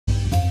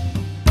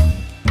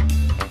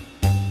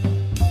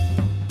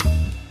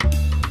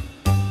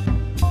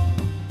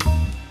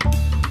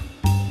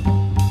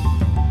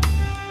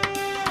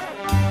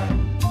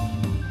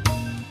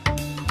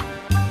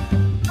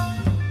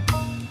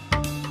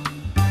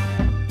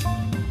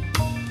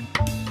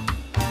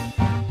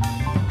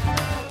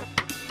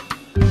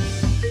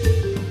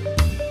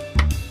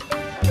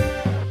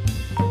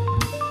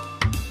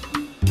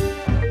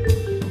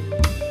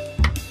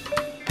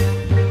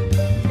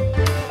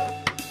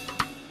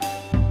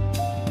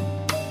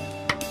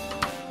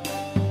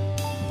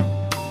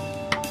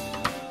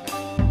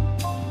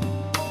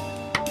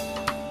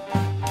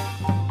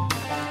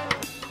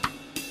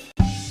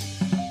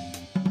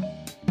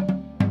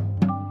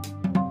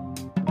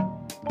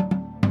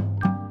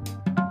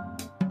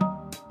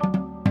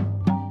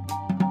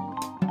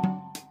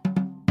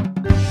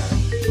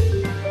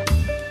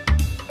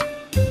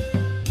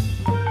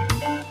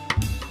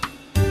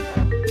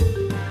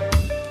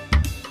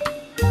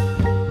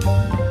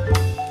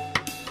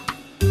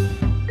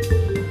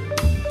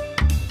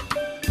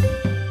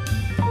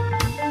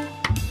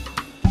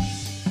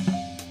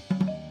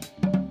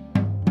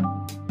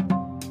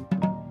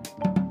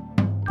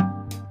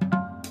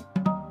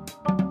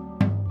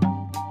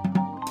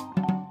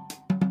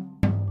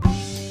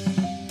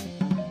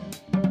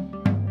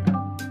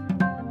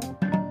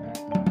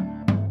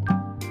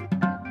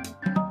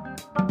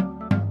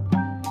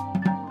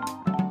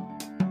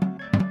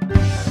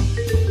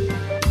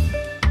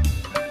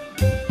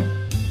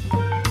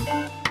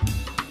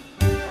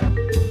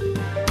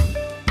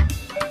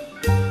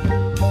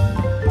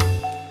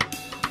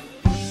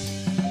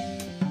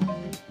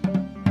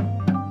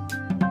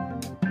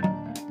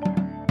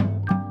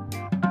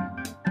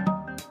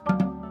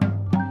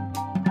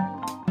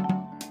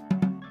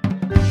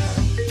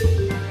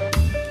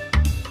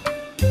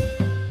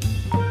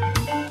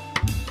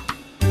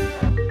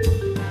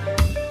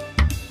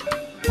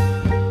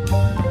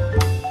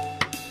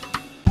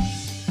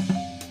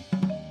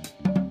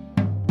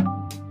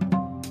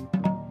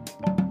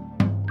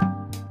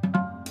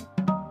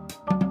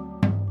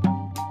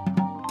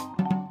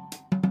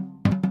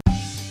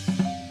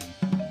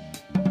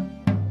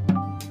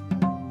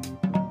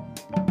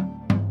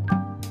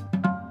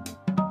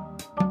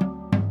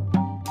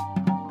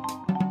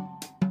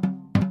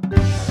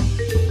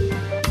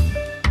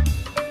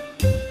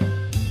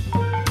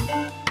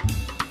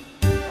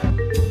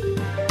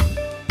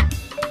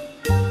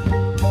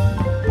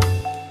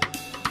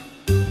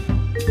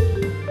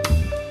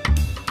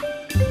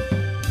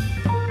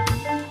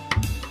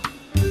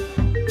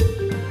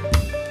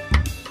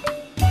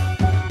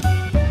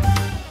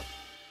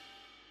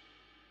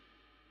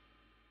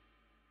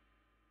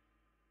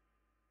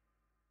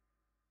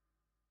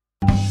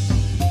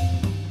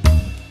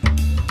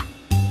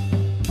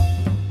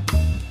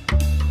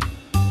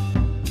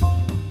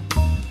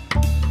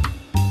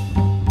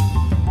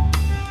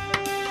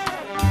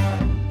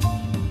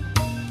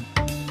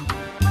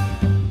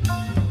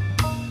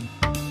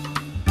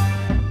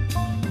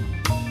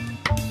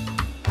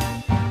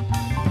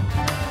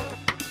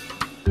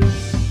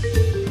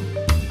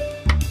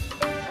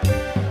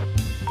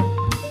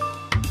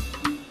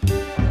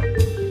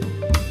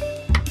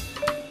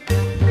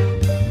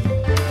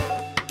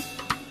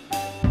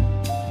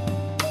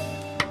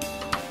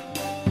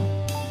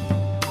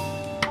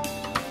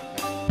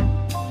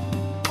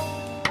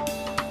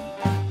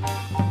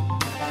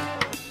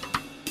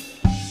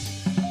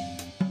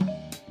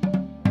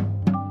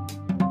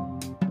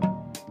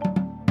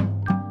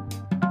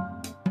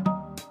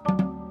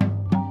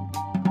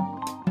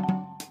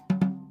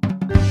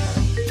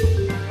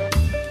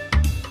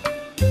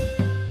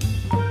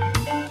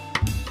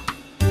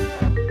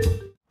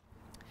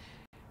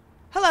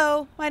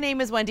name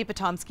is Wendy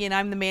Potomsky and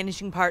I'm the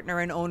managing partner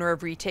and owner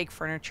of Retake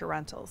Furniture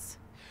Rentals.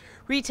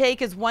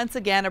 Retake is once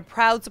again a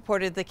proud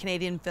supporter of the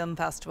Canadian Film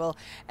Festival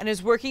and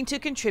is working to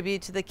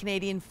contribute to the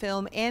Canadian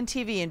film and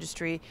TV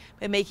industry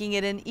by making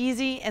it an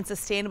easy and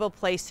sustainable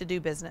place to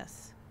do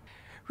business.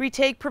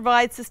 Retake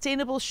provides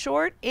sustainable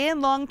short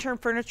and long-term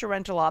furniture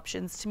rental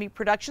options to meet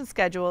production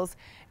schedules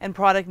and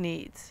product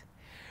needs.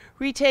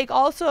 Retake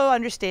also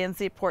understands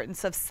the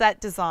importance of set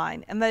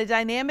design and the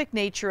dynamic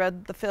nature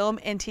of the film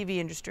and TV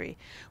industry,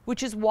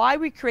 which is why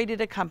we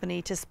created a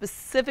company to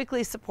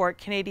specifically support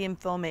Canadian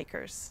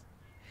filmmakers.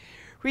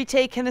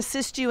 Retake can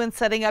assist you in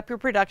setting up your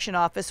production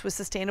office with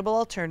sustainable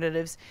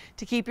alternatives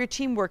to keep your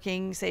team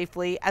working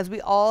safely as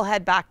we all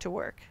head back to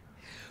work.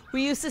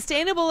 We use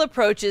sustainable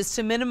approaches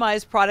to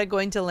minimize product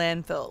going to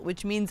landfill,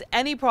 which means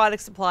any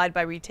product supplied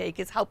by Retake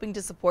is helping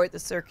to support the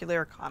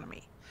circular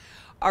economy.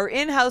 Our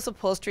in-house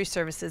upholstery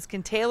services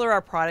can tailor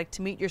our product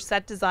to meet your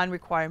set design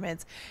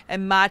requirements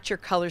and match your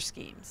color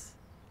schemes.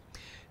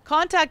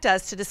 Contact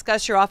us to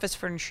discuss your office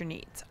furniture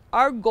needs.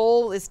 Our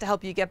goal is to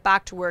help you get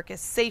back to work as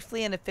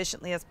safely and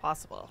efficiently as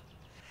possible.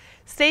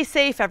 Stay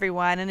safe,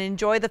 everyone, and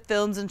enjoy the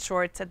films and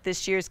shorts at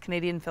this year's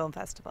Canadian Film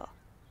Festival.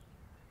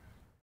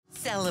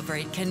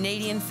 Celebrate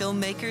Canadian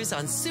filmmakers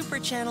on Super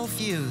Channel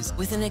Fuse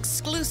with an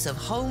exclusive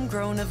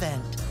homegrown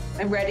event.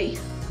 I'm ready.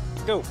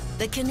 Go.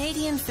 The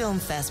Canadian Film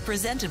Fest,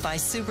 presented by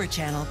Super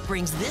Channel,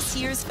 brings this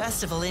year's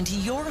festival into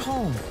your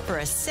home for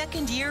a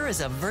second year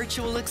as a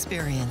virtual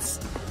experience.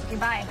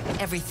 Goodbye.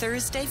 Every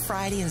Thursday,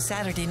 Friday, and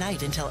Saturday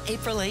night until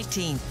April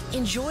 18th.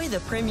 Enjoy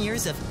the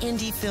premieres of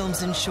indie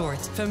films and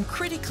shorts from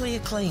critically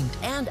acclaimed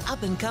and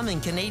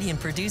up-and-coming Canadian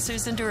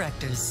producers and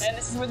directors. And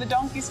this is where the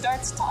donkey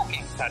starts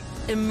talking.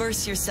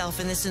 Immerse yourself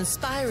in this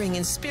inspiring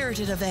and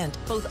spirited event,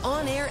 both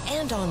on air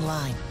and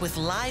online, with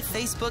live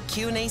Facebook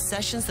Q&A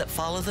sessions that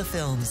follow the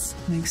films.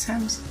 Makes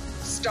sense.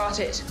 Start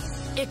it.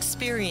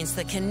 Experience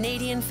the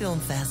Canadian Film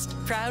Fest,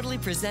 proudly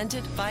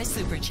presented by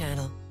Super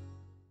Channel.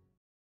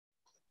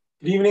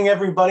 Good evening,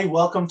 everybody.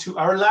 Welcome to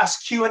our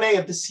last Q&A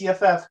of the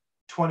CFF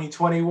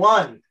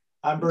 2021.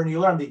 I'm Bernie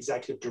Euler. I'm the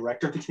Executive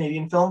Director of the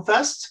Canadian Film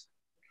Fest.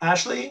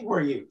 Ashley, where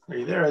are you? Are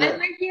you there? I'm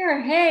right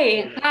here.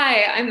 Hey,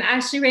 hi, I'm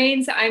Ashley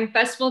Rains. I'm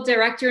Festival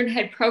Director and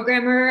Head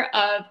Programmer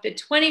of the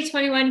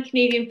 2021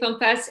 Canadian Film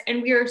Fest,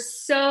 and we are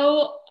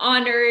so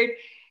honored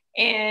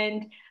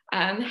and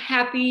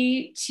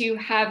happy to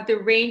have the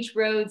Range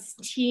Roads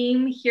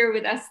team here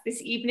with us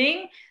this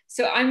evening.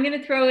 So I'm going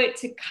to throw it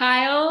to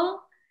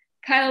Kyle.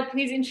 Kyle,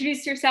 please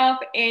introduce yourself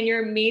and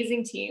your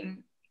amazing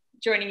team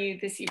joining you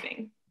this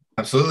evening.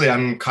 Absolutely.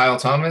 I'm Kyle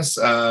Thomas,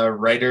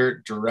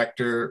 writer,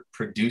 director,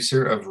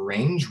 producer of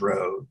Range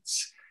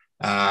Roads.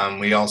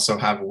 We also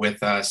have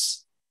with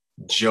us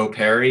Joe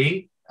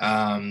Perry,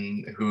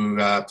 who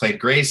played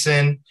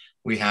Grayson.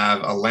 We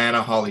have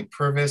Alana Holly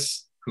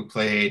Purvis, who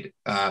played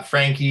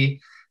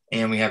Frankie.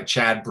 And we have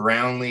Chad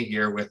Brownlee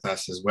here with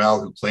us as well,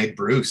 who played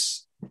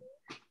Bruce.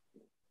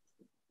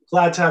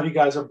 Glad to have you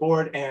guys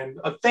aboard, and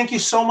thank you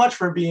so much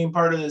for being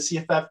part of the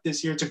CFF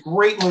this year. It's a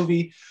great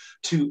movie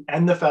to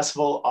end the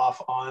festival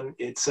off on.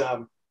 It's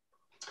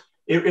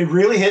it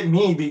really hit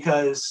me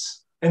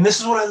because, and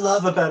this is what I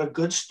love about a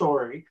good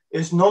story,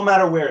 is no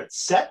matter where it's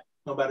set,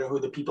 no matter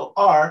who the people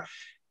are,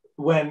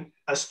 when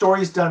a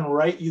story's done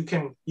right, you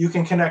can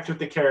connect with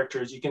the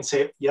characters. You can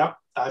say, yep,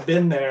 I've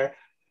been there.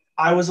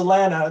 I was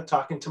Alana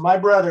talking to my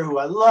brother, who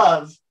I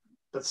love,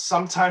 but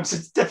sometimes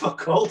it's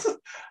difficult,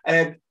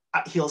 and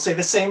he'll say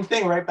the same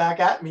thing right back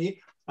at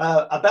me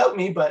about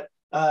me, but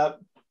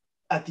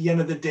at the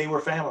end of the day,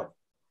 we're family,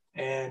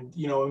 and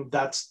you know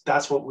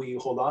that's what we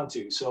hold on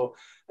to. So,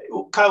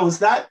 Kyle, was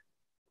that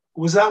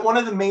one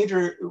of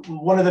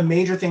the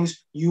major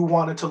things you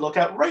wanted to look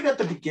at right at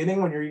the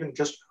beginning when you're even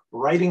just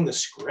writing the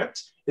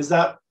script? Is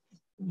that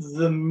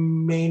the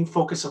main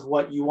focus of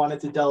what you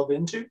wanted to delve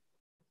into?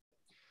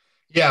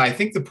 Yeah, I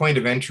think the point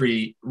of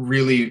entry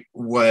really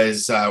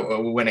was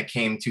when it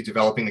came to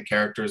developing the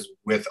characters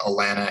with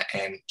Alana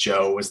and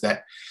Joe was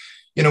that,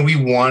 you know, we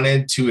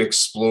wanted to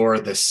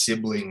explore the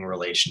sibling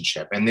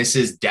relationship. And this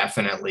is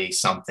definitely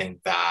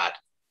something that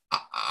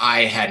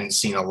I hadn't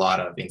seen a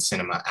lot of in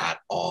cinema at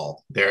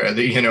all.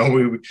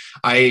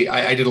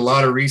 I did a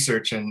lot of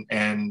research and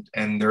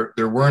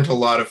there weren't a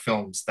lot of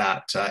films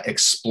that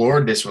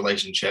explored this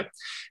relationship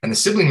and the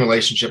sibling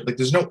relationship. Like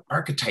there's no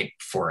archetype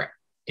for it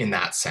in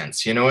that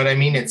sense, you know what I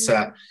mean? It's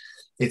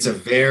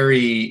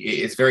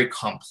very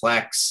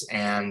complex,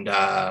 and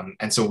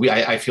so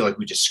I feel like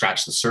we just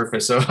scratched the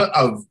surface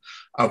of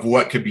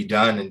what could be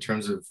done in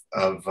terms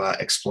of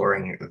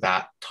exploring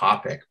that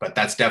topic. But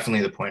that's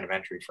definitely the point of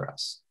entry for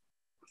us.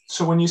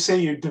 So when you say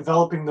you're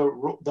developing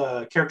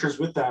the characters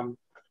with them,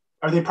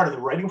 are they part of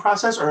the writing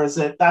process, or is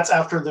it that's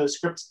after the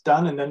script's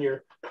done and then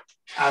you're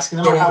asking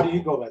them, or how do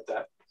you go about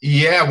that?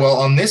 Yeah, well,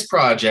 on this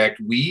project,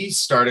 we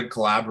started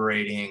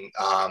collaborating,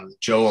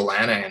 Joe,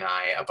 Alana, and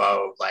I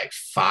about like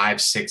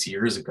 5-6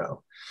 years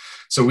ago.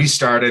 So we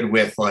started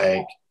with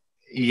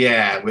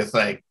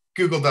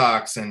Google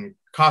Docs and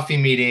coffee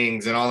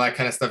meetings and all that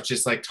kind of stuff,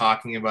 just like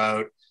talking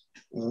about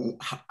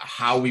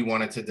how we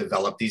wanted to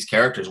develop these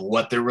characters,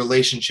 what their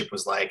relationship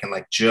was like. And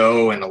like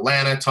Joe and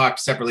Alana talked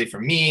separately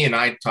from me, and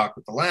I talked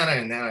with Alana,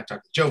 and then I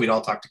talked to Joe. We'd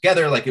all talk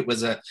together. Like it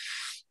was a,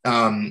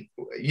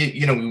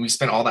 we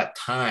spent all that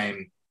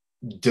time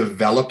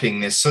developing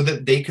this so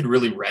that they could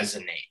really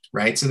resonate,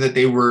 right? So that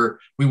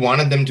we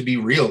wanted them to be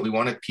real. We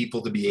wanted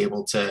people to be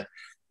able to,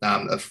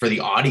 for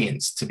the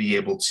audience to be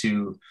able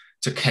to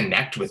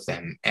connect with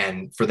them,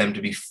 and for them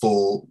to be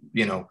full,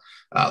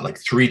 like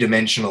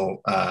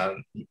three-dimensional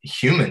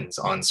humans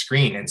on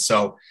screen. And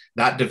so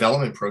that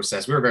development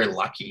process, we were very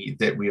lucky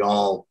that we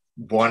all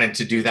wanted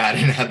to do that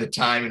and had the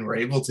time and were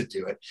able to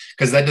do it,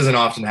 because that doesn't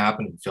often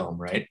happen in film,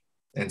 right?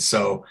 And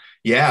so,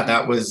 yeah,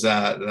 that was,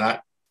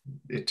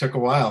 it took a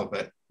while,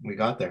 but we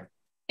got there.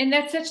 And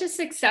that's such a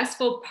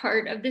successful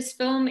part of this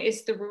film,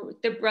 is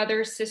the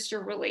brother-sister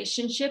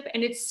relationship.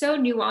 And it's so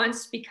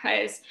nuanced,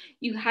 because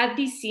you have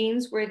these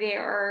scenes where they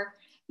are,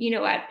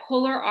 at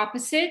polar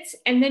opposites.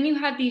 And then you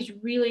have these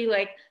really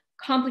like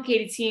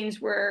complicated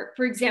scenes where,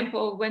 for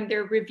example, when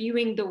they're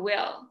reviewing the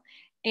will,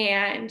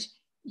 and,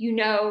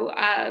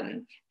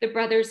 the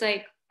brother's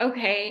like,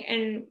 okay,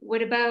 and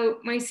what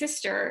about my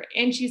sister?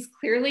 And she's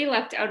clearly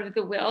left out of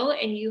the will.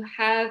 And you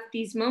have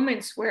these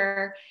moments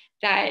where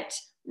that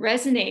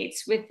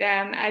resonates with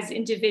them as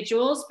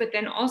individuals, but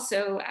then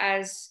also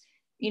as,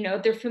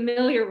 their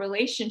familiar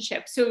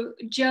relationship. So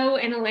Joe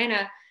and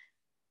Alana,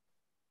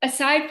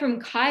 aside from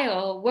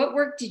Kyle, what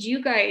work did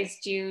you guys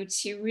do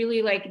to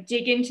really like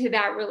dig into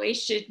that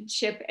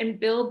relationship and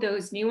build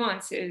those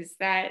nuances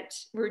that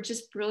were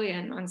just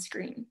brilliant on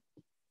screen?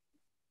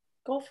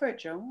 Go for it,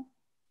 Joe.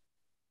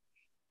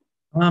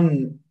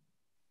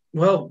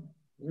 Well,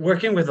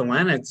 working with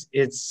Alana,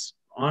 it's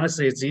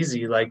honestly, it's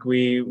easy. Like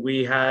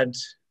we had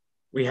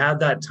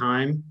that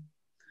time,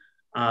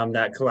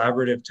 that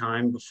collaborative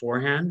time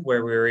beforehand,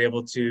 where we were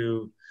able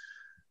to,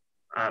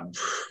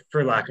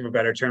 for lack of a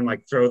better term,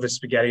 like throw the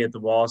spaghetti at the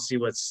wall, see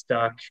what's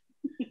stuck.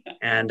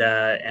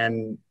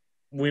 And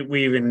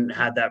we even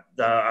had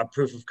a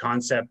proof of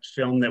concept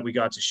film that we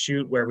got to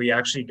shoot, where we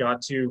actually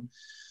got to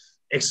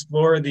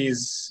explore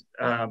these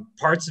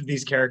parts of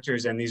these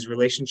characters and these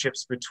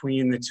relationships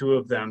between the two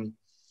of them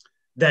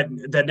that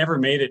never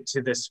made it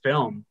to this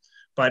film,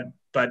 but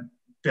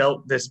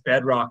built this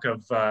bedrock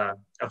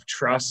of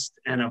trust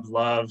and of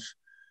love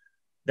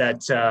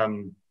that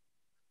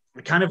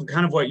kind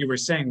of what you were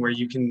saying, where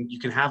you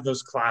can have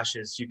those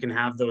clashes, you can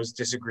have those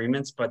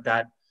disagreements, but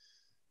that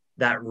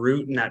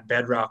root and that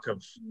bedrock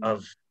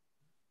of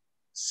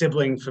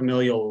sibling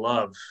familial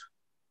love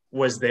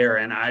was there.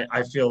 And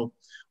I feel,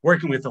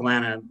 working with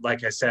Alana,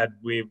 like I said,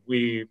 we've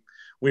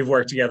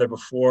worked together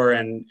before,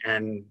 and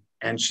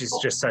she's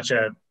just such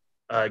a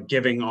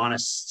giving,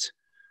 honest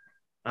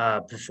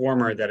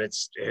performer that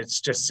it's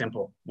just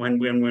simple. When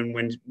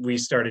we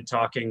started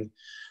talking,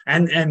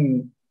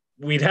 and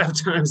we'd have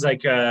times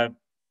like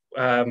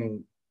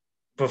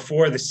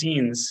before the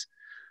scenes,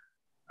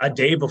 a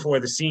day before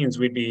the scenes,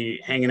 we'd be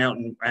hanging out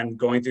and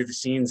going through the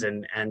scenes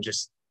and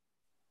just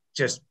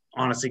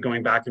honestly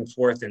going back and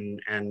forth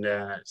and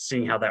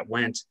seeing how that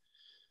went.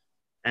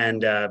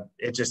 And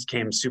it just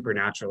came super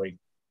naturally.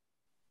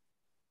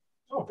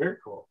 Oh, very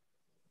cool.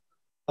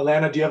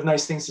 Alana, do you have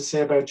nice things to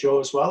say about Joe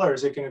as well, or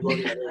is it going to go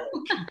the other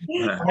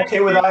way? I'm okay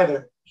with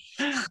either.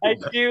 I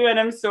do, and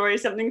I'm sorry,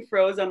 something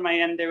froze on my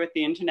end there with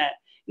the internet.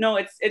 No,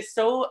 it's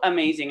so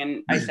amazing,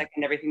 and I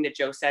second everything that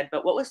Joe said.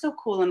 But what was so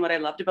cool and what I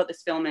loved about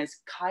this film is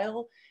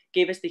Kyle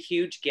gave us the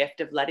huge gift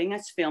of letting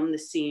us film the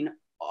scene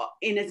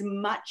in as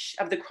much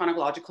of the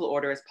chronological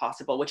order as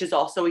possible, which is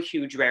also a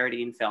huge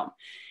rarity in film.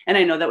 And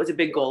I know that was a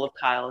big goal of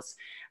Kyle's.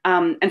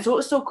 And so what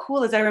was so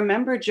cool is I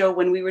remember, Joe,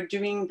 when we were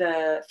doing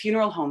the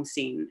funeral home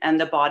scene and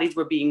the bodies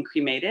were being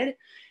cremated,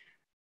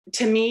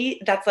 to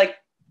me, that's like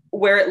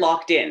where it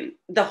locked in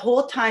the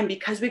whole time,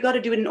 because we got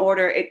to do it in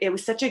order. It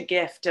was such a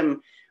gift.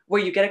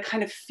 Where you get to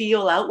kind of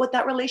feel out what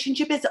that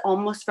relationship is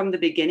almost from the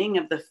beginning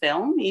of the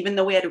film, even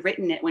though we had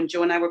written it. When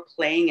Joe and I were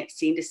playing it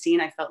scene to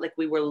scene, I felt like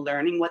we were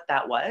learning what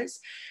that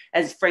was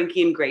as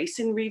Frankie and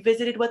Grayson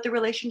revisited what the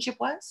relationship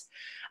was.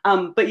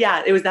 But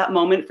yeah, it was that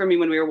moment for me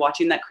when we were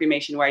watching that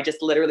cremation where I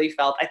just literally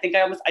felt, I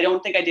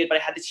don't think I did, but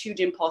I had this huge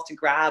impulse to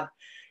grab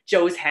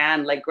Joe's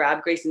hand, like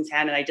grab Grayson's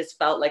hand. And I just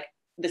felt like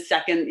the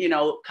second,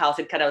 Kyle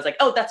said cut, I was like,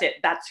 oh, that's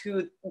it. That's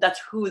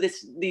who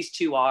these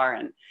two are.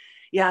 And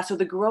yeah, so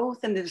the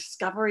growth and the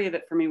discovery of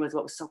it for me was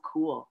what was so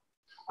cool.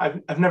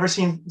 I've never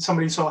seen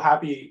somebody so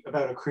happy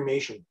about a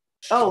cremation.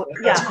 Oh,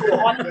 yeah.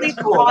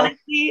 Cool.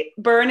 Honestly,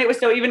 Burn, it was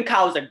so, even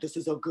Kyle was like, this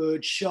is a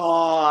good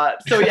shot.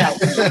 So yeah.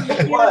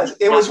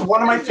 It was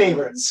one of my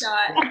favorites.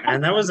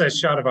 And that was a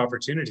shot of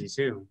opportunity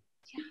too.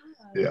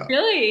 Yeah.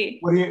 Really?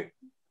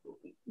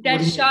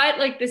 That shot,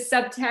 like the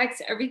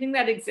subtext, everything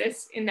that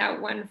exists in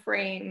that one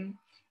frame.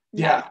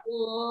 Yeah. That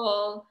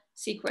whole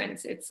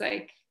sequence. It's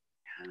like,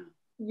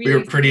 we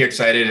were pretty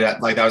excited.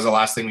 Like that was the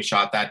last thing we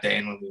shot that day.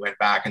 And when we went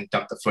back and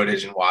dumped the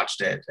footage and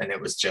watched it, and it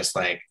was just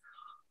like,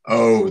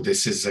 oh,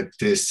 this is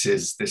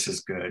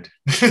good.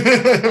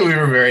 We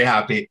were very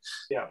happy.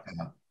 Yeah.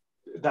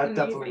 That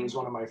definitely was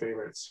one of my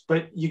favorites.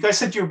 But you guys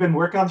said you've been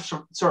working on,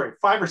 sorry,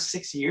 5 or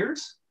 6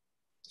 years?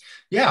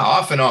 Yeah,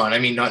 off and on. I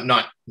mean,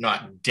 not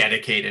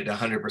dedicated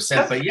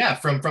 100%, but yeah,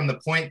 from the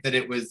point that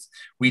it was,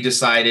 we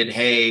decided,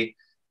 hey,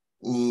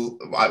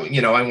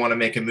 I want to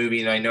make a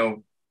movie, and I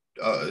know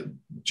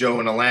Joe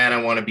and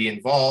Alana want to be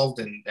involved,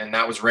 and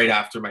that was right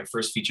after my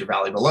first feature,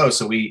 Valley Below.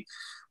 So we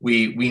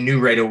knew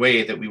right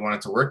away that we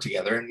wanted to work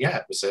together, and yeah,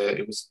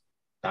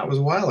 that was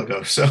a while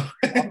ago, so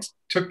it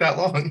took that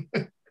long.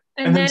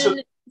 And then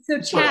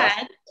so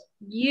Chad,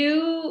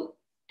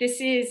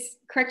 this is,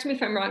 correct me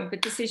if I'm wrong,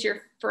 but this is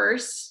your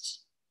first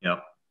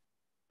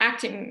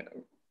acting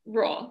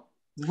role.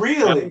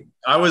 Really? Yeah.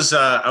 I was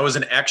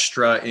an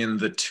extra in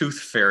The Tooth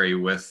Fairy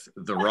with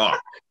The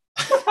Rock.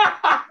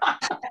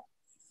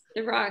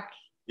 The Rock.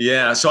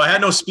 Yeah, so I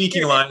had no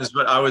speaking lines,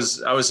 but I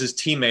was his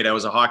teammate. I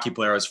was a hockey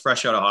player. I was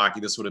fresh out of hockey.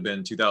 This would have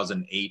been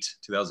 2008,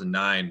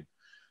 2009.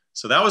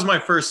 So that was my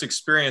first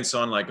experience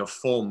on like a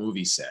full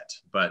movie set.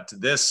 But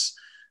this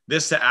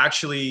to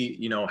actually,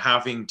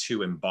 having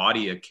to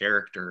embody a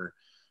character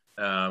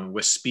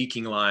with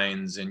speaking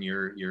lines, and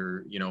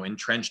you're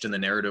entrenched in the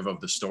narrative of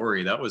the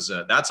story.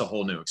 That's a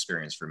whole new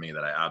experience for me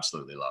that I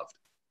absolutely loved.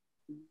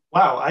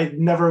 Wow, I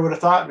never would have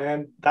thought,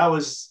 man. That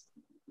was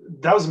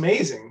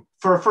amazing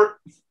for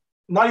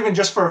not even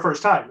just for a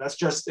first time. That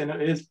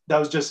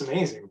was just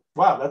amazing.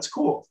 Wow, that's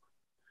cool.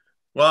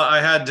 Well,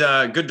 I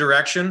had good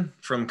direction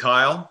from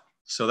Kyle,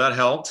 so that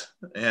helped,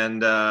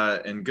 and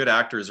good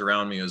actors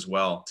around me as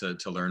well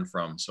to learn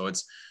from. So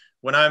it's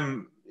when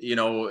I'm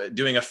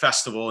doing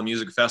a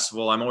music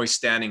festival, I'm always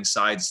standing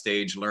side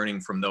stage,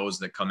 learning from those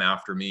that come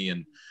after me.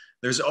 And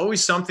there's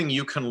always something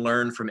you can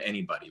learn from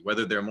anybody,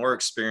 whether they're more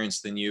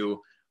experienced than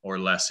you or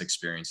less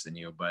experienced than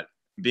you. But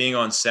being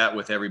on set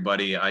with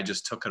everybody, I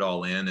just took it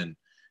all in,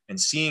 and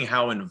seeing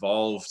how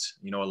involved,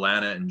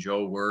 Alana and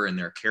Joe were in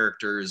their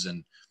characters,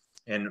 and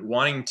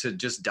wanting to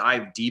just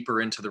dive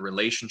deeper into the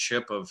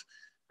relationship of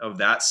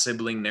that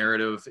sibling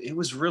narrative. It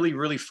was really,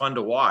 really fun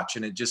to watch.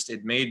 And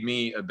it made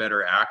me a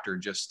better actor,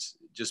 just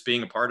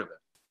being a part of it.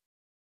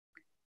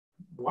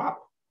 Wow.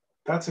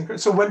 That's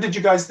incredible. So when did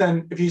you guys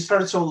then, if you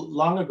started so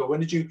long ago, when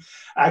did you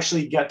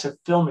actually get to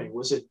filming?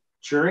 Was it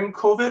during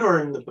COVID or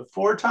in the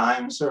before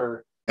times,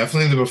 or?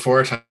 Definitely the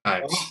before times.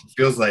 Oh.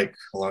 Feels like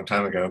a long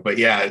time ago, but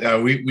yeah,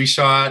 we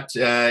shot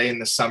in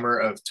the summer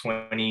of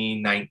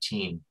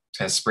 2019,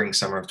 spring,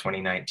 summer of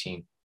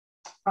 2019.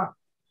 Ah,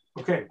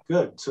 okay,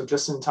 good. So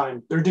just in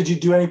time. Or did you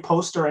do any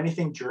post or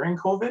anything during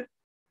COVID?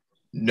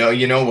 No,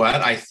 you know what?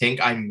 I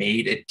think I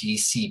made a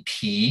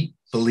DCP,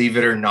 believe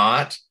it or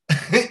not,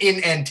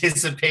 in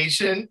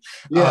anticipation.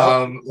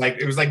 Yeah.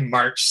 It was like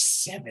March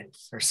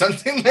 7th or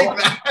something like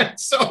that.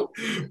 So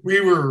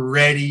we were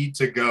ready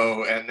to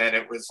go. And then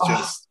it was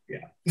just,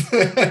 yeah.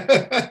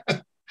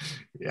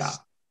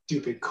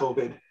 Stupid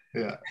COVID.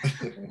 Yeah.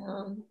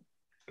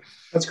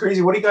 That's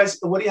crazy. What do you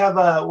have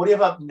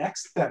up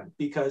next then?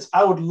 Because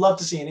I would love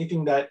to see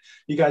anything that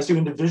you guys do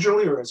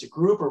individually or as a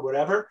group or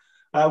whatever.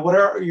 What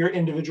are your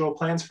individual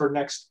plans for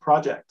next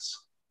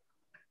projects?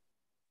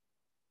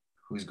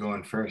 Who's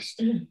going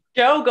first?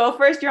 Joe, go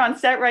first. You're on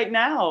set right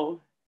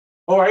now.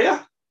 Oh, are you?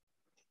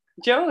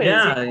 Joe is.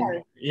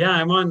 Yeah,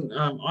 I'm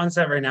on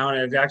set right now,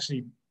 and I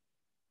actually,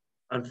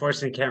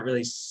 unfortunately, can't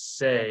really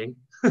say.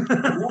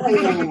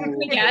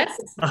 Yes.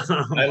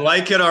 I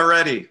like it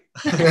already.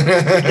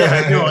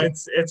 Yeah, no,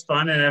 it's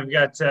fun, and I've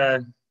got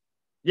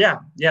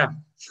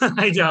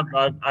I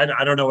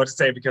don't know what to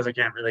say because I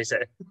can't really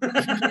say.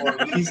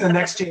 Well, he's the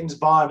next James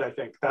Bond, I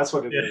think. That's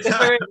what it is.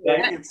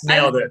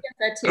 Nailed it.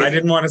 I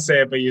didn't want to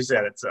say it, but you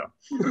said it, so.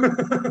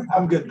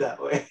 I'm good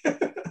that way.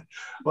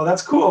 Well,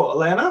 that's cool.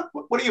 Alana,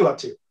 what are you up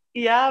to?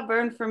 Yeah,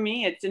 Vern, for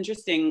me, it's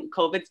interesting.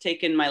 COVID's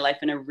taken my life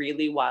in a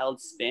really wild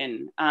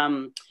spin.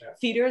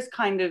 Theater is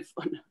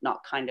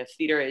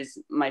theater is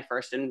my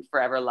first and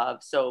forever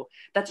love. So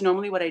that's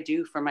normally what I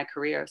do for my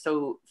career.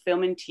 So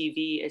film and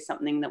TV is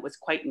something that was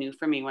quite new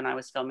for me when I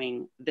was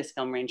filming this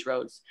film, Range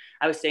Roads.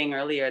 I was saying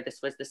earlier, this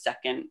was the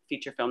second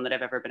feature film that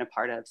I've ever been a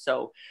part of.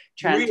 So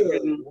transferring,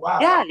 really?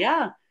 Wow.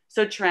 Yeah.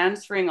 So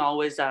transferring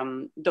always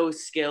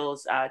those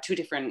skills to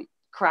different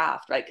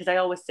craft, right? Because I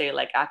always say,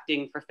 like,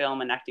 acting for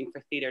film and acting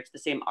for theater, it's the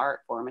same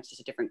art form, it's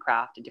just a different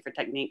craft, a different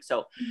technique.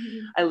 So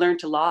I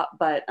learned a lot.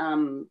 But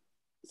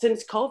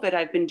since COVID,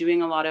 I've been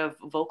doing a lot of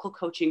vocal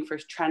coaching for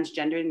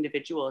transgender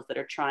individuals that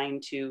are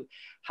trying to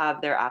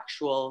have their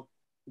actual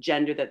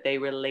gender that they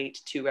relate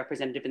to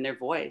representative in their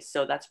voice.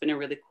 So that's been a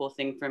really cool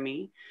thing for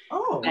me.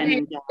 Oh,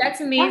 and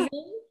that's amazing.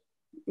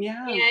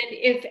 Yeah. And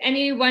if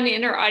anyone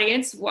in our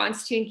audience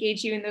wants to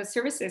engage you in those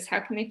services,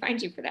 how can they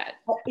find you for that?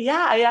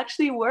 Yeah, I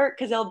actually work,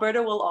 because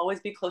Alberta will always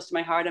be close to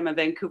my heart. I'm a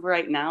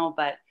Vancouverite now,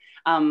 but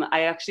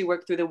I actually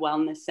work through the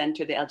Wellness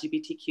Center, the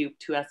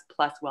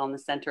LGBTQ2S+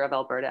 Wellness Center of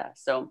Alberta.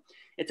 So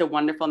it's a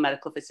wonderful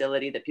medical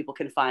facility that people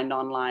can find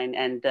online,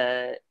 and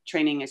the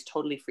training is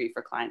totally free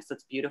for clients. So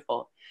it's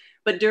beautiful.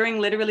 But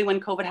literally when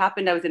COVID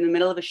happened, I was in the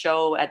middle of a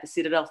show at the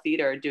Citadel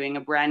Theatre doing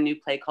a brand new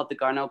play called The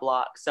Garneau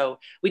Block. So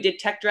we did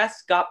tech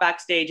dress, got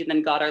backstage, and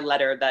then got our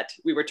letter that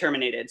we were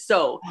terminated.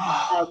 So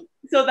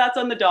So that's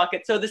on the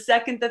docket. So the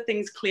second that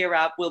things clear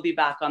up, we'll be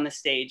back on the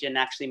stage and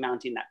actually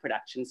mounting that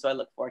production. So I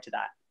look forward to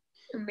that.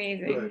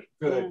 Amazing.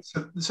 Good.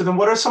 So then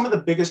what are some of the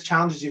biggest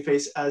challenges you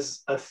face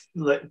as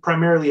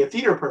primarily a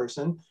theater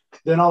person?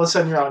 Then all of a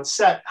sudden you're on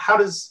set.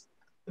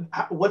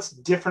 What's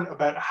different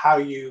about how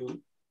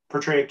you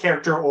portray a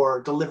character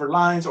or deliver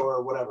lines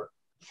or whatever?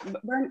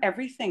 Burn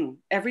everything.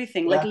 Yeah.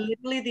 Like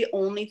literally the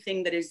only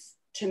thing that is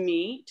to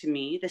me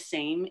the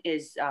same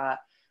is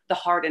the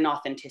heart and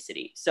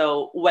authenticity.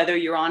 So whether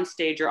you're on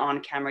stage or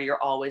on camera,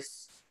 you're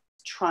always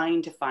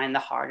trying to find the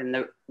heart and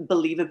the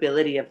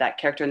believability of that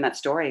character and that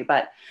story.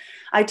 But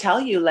I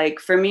tell you, like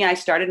for me, I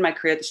started my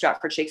career at the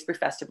Stratford Shakespeare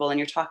Festival, and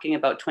you're talking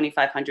about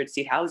 2,500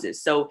 seat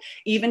houses. So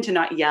even to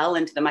not yell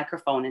into the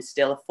microphone is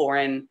still a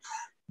foreign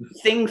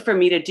thing for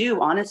me to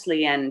do,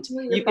 honestly. And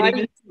you can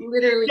even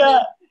literally,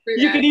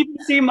 you can even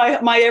see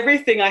my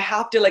everything. I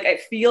have to, like,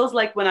 it feels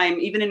like when I'm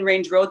even in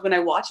Range Road, when I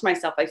watch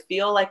myself, I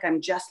feel like I'm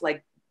just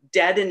like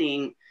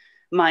deadening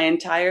my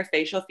entire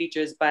facial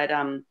features. But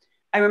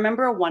I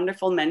remember a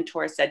wonderful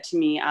mentor said to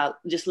me,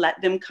 just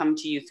let them come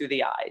to you through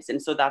the eyes.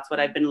 And so that's what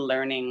I've been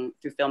learning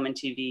through film and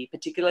TV,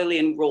 particularly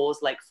in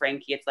roles like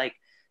Frankie. It's like,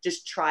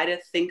 just try to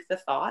think the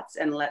thoughts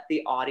and let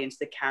the audience,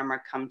 the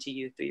camera, come to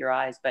you through your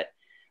eyes. But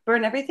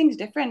Bern, everything's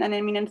different. And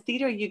I mean, in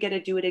theater, you get to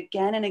do it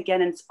again and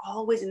again. And it's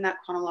always in that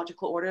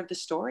chronological order of the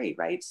story,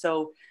 right?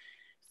 So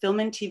film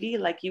and TV,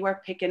 like you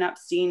are picking up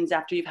scenes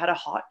after you've had a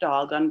hot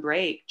dog on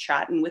break,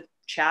 chatting with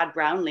Chad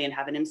Brownlee and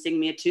having him sing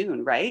me a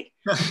tune, right?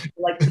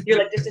 Like you're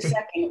like, just a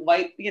second,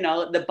 wipe,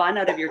 the bun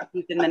out of your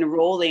teeth and then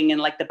rolling in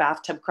like the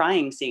bathtub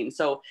crying scene.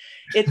 So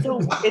it's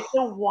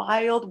a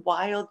wild,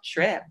 wild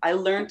trip. I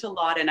learned a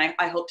lot, and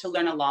I hope to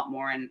learn a lot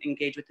more and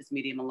engage with this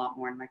medium a lot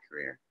more in my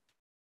career.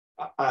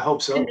 I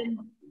hope so.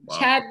 Wow.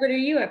 Chad, what are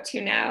you up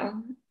to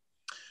now?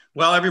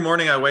 Well, every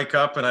morning I wake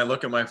up and I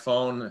look at my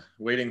phone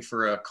waiting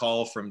for a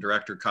call from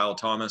director Kyle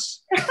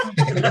Thomas.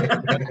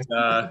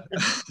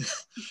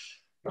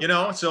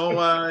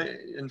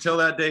 Until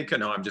that day,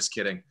 no, I'm just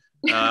kidding.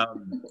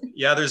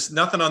 Yeah, there's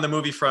nothing on the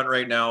movie front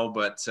right now,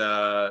 but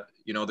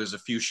there's a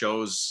few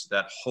shows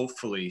that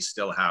hopefully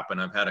still happen.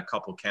 I've had a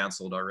couple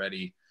canceled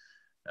already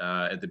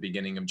at the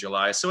beginning of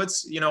July. So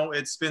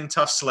it's been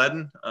tough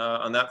sledding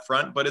on that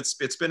front, but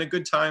it's been a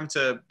good time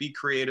to be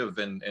creative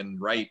and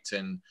write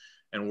and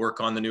work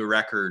on the new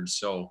record.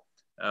 So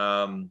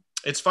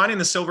it's finding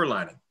the silver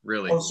lining,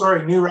 really. Oh,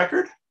 sorry, new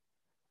record?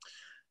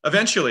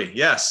 Eventually,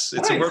 yes.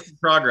 It's nice. A work in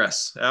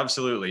progress.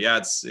 Absolutely.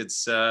 Yeah,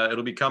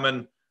 it'll be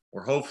coming.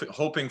 We're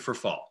hoping for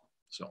fall.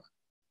 So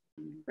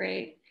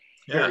great.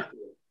 Yeah.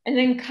 And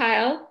then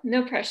Kyle,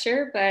 no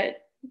pressure, but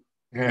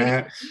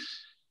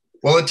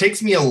well, it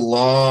takes me a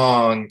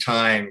long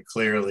time,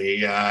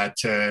 clearly,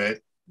 to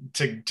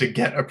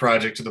get a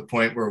project to the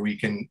point where we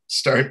can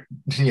start,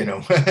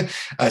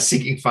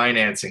 seeking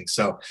financing.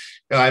 So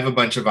I have a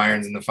bunch of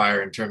irons in the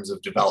fire in terms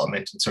of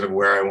development and sort of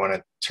where I want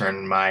to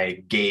turn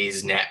my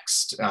gaze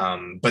next.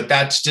 But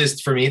that's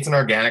just, for me, it's an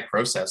organic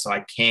process. So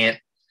I can't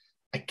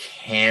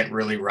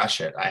really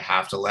rush it. I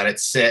have to let it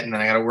sit, and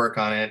then I got to work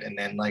on it, and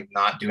then like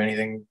not do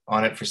anything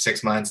on it for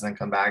 6 months and then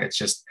come back.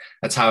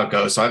 That's how it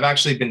goes. So I've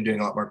actually been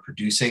doing a lot more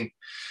producing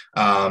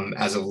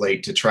as of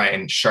late to try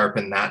and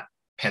sharpen that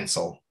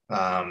pencil.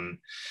 And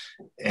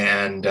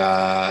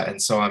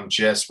so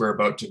we're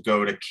about to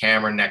go to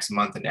camera next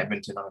month in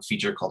Edmonton on a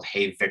feature called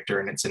Hey Victor,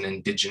 and it's an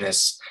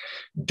Indigenous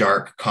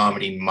dark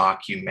comedy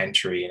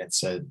mockumentary, and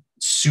it's a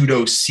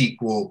pseudo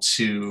sequel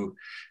to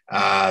the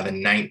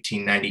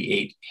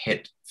 1998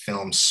 hit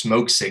film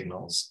Smoke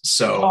Signals.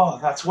 So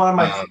that's one of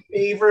my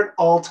favorite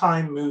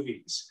all-time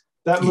movies.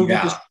 That movie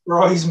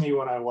destroys me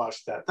when I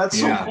watch that. That's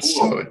so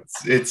cool.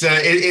 So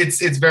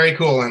it's very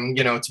cool, and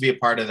to be a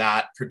part of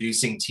that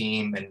producing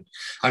team, and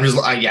I'm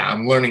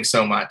learning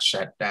so much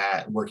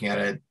at working at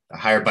a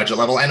higher budget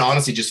level, and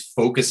honestly just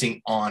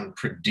focusing on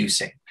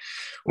producing,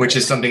 which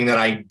is something that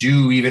I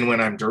do even when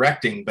I'm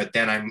directing, but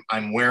then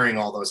I'm wearing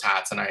all those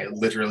hats, and I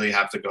literally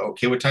have to go,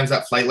 okay, what time's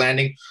that flight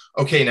landing?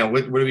 Okay, now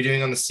what are we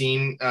doing on the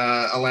scene,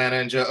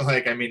 Alana and Joe?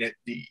 Like, I mean,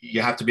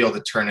 you have to be able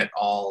to turn it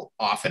all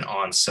off and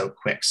on so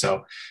quick.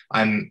 So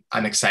I'm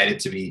excited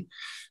to be,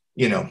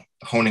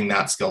 honing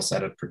that skill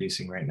set of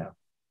producing right now.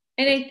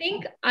 And I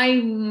think I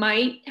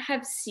might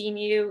have seen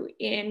you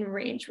in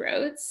Range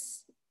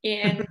Roads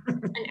in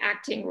an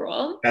acting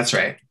role. That's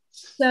right.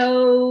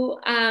 So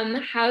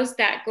how's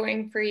that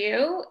going for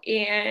you?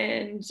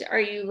 And are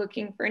you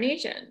looking for an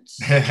agent?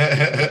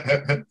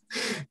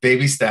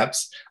 Baby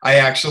steps. I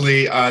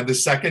actually, the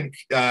second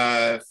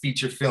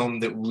feature film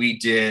that we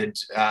did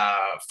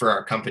for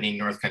our company,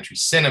 North Country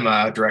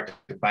Cinema,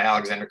 directed by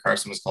Alexander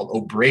Carson, was called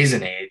Oh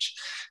Brazen Age,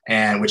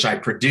 and which I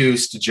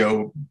produced.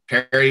 Joe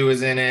Perry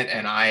was in it,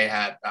 and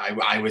I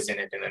was in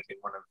it in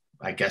one of,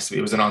 I guess it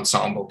was an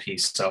ensemble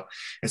piece. So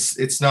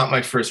it's not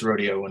my first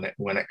rodeo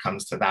when it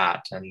comes to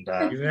that. And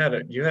you had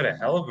a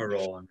hell of a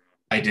role on.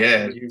 I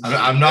did.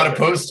 I'm not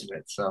opposed to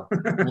it. So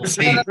we'll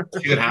see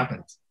what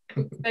happens.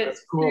 But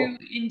cool. Through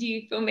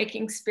indie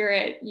filmmaking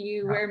spirit,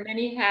 you wear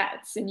many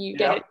hats and you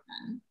get it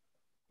done.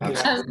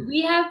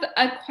 We have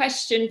a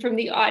question from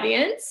the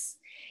audience,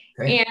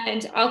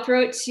 and I'll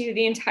throw it to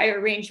the entire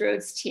Range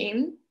Roads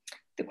team.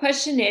 The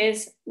question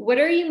is, what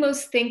are you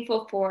most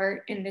thankful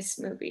for in this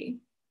movie?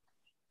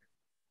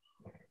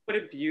 What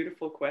a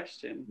beautiful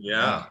question.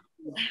 Yeah,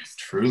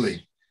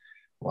 truly.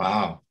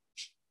 Wow.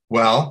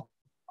 Well,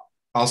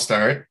 I'll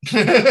start.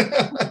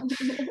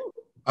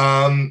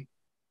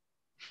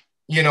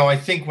 You know, I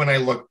think when I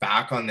look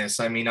back on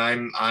this, I mean,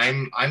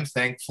 I'm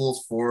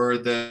thankful for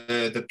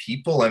the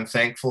people. I'm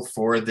thankful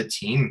for the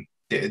team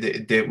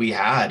that we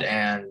had,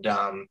 and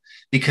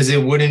because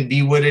it wouldn't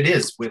be what it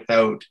is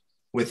without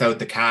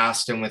the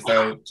cast and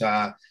without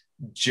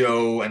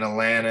Joe and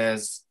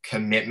Alana's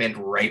commitment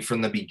right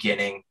from the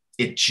beginning.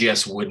 It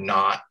just would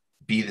not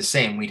be the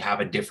same. We'd have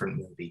a different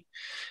movie,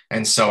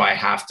 and so I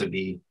have to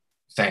be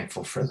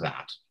thankful for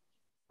that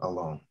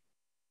alone.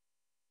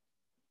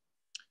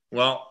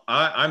 Well,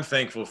 I'm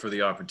thankful for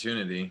the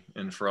opportunity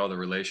and for all the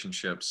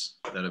relationships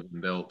that have been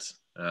built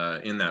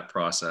in that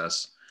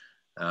process.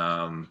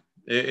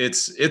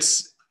 It's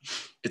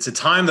a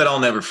time that I'll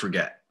never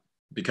forget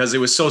because it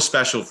was so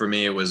special for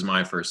me. It was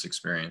my first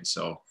experience.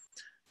 So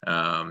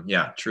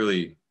yeah,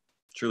 truly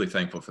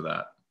thankful for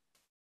that.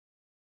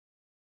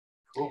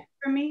 Cool.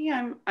 For me,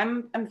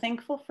 I'm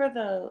thankful for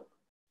the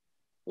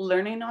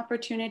learning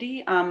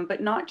opportunity,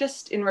 but not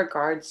just in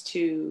regards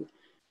to,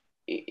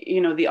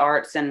 you know, the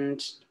arts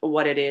and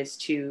what it is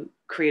to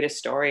create a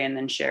story and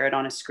then share it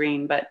on a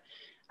screen. But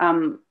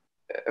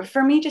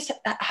for me, just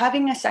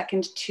having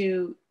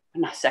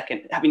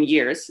having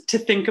years to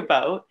think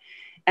about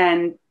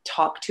and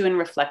talk to and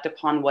reflect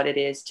upon what it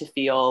is to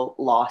feel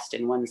lost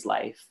in one's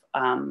life,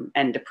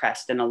 and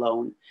depressed and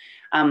alone.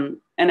 And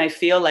I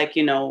feel like,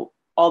 you know,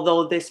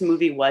 although this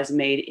movie was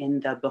made in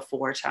the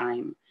before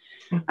time,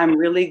 I'm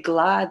really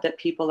glad that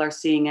people are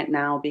seeing it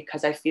now,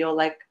 because I feel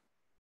like,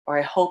 or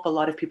I hope a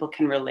lot of people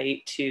can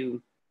relate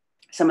to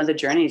some of the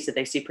journeys that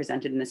they see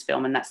presented in this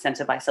film, and that sense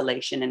of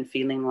isolation and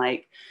feeling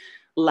like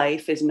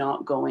life is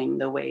not going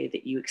the way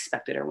that you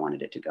expected or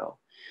wanted it to go.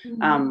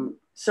 Mm-hmm.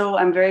 So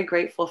I'm very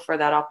grateful for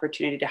that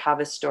opportunity to have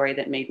a story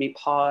that made me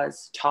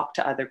pause, talk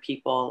to other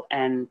people,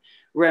 and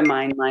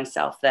remind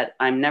myself that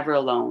I'm never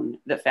alone,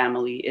 that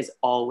family is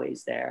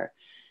always there.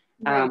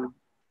 Right.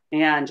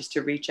 And just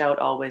to reach out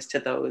always to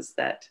those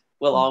that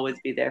will always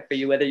be there for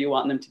you, whether you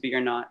want them to be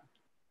or not.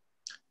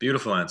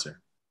 Beautiful answer.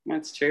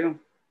 That's true.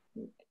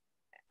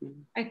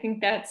 I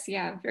think that's,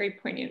 very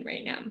poignant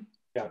right now.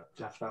 Yeah,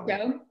 definitely.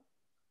 Joe?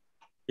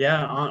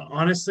 Yeah,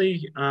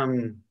 honestly,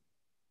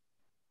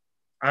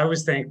 I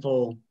was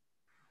thankful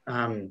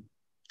to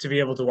be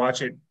able to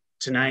watch it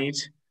tonight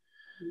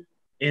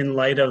in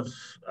light of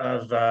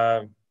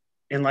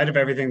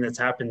everything that's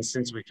happened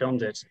since we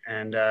filmed it,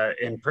 and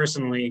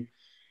personally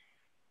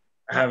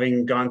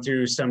having gone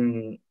through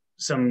some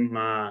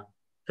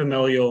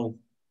familial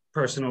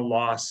personal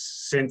loss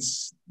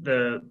since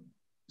the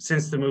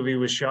movie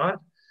was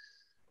shot,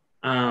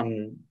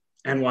 and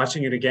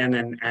watching it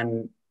again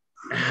and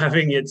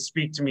having it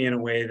speak to me in a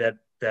way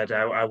that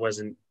I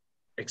wasn't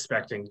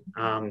expecting,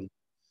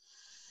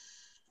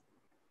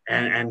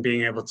 and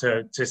being able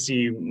to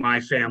see my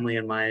family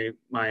and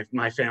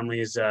my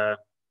family's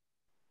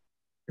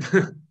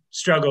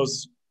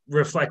struggles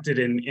reflected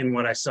in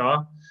what I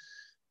saw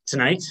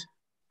tonight.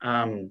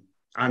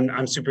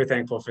 I'm super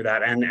thankful for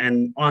that.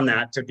 And on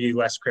that, to be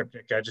less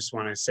cryptic, I just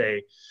want to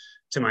say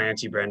to my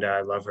Auntie Brenda,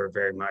 I love her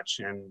very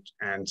much.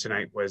 And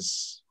tonight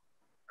was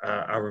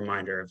a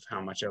reminder of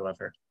how much I love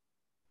her.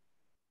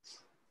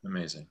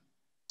 Amazing.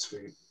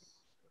 Sweet.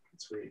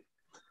 Sweet.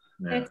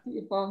 Yeah. That's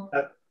beautiful.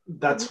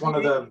 That's one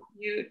of the...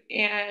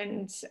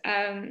 And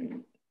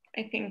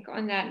I think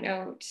on that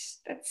note,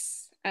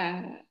 that's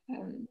a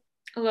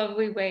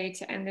lovely way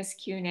to end this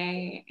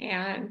Q&A,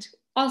 and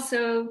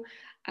also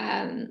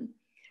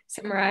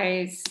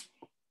summarize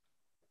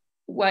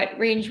what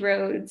Range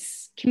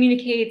Roads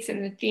communicates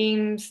and the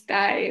themes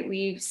that it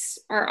leaves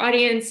our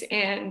audience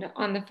and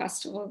on the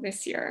festival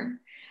this year.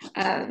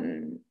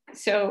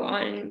 So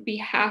on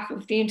behalf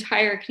of the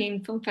entire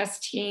Canadian Film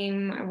Fest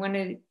team, I want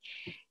to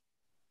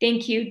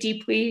thank you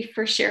deeply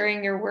for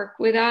sharing your work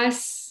with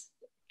us,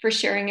 for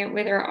sharing it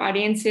with our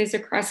audiences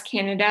across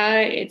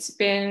Canada. It's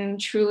been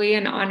truly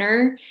an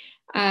honor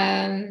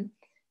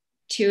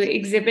to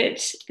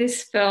exhibit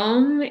this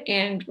film,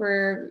 and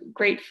we're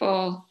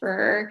grateful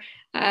for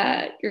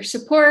your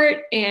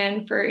support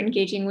and for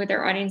engaging with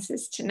our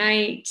audiences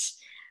tonight.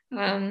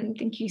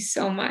 Thank you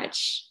so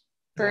much.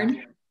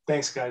 Vern?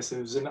 Thanks, guys.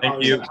 It was an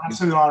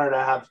absolute honor to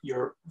have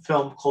your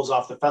film close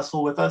off the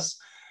festival with us.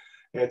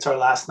 It's our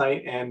last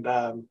night, and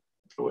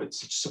it's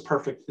just a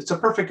perfect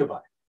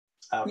goodbye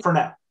for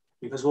now,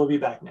 because we'll be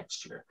back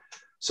next year.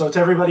 So to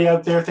everybody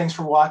out there, thanks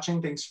for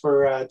watching. Thanks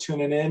for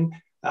tuning in.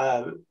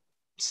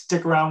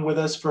 Stick around with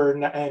us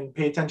and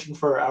pay attention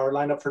for our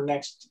lineup for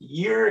next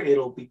year.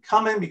 It'll be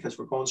coming because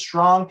we're going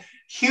strong.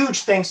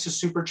 Huge thanks to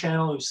Super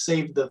Channel, who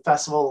saved the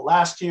festival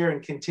last year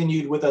and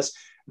continued with us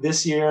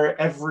this year.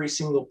 Every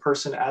single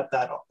person at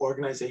that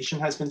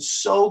organization has been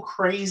so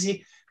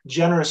crazy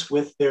generous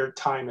with their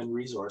time and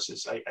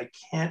resources. I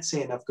can't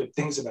say enough good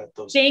things about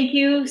those. Thank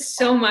you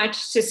so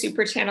much to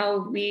Super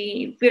Channel.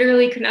 We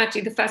literally could not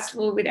do the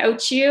festival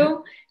without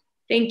you.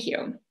 Thank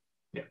you.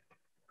 Yeah.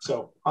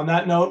 So on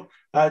that note,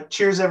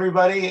 cheers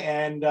everybody,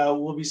 and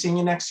we'll be seeing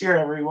you next year,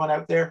 everyone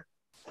out there.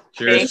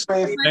 Cheers.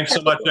 Thanks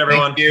so much,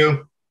 everyone. Thank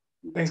you.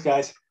 Thanks,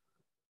 guys.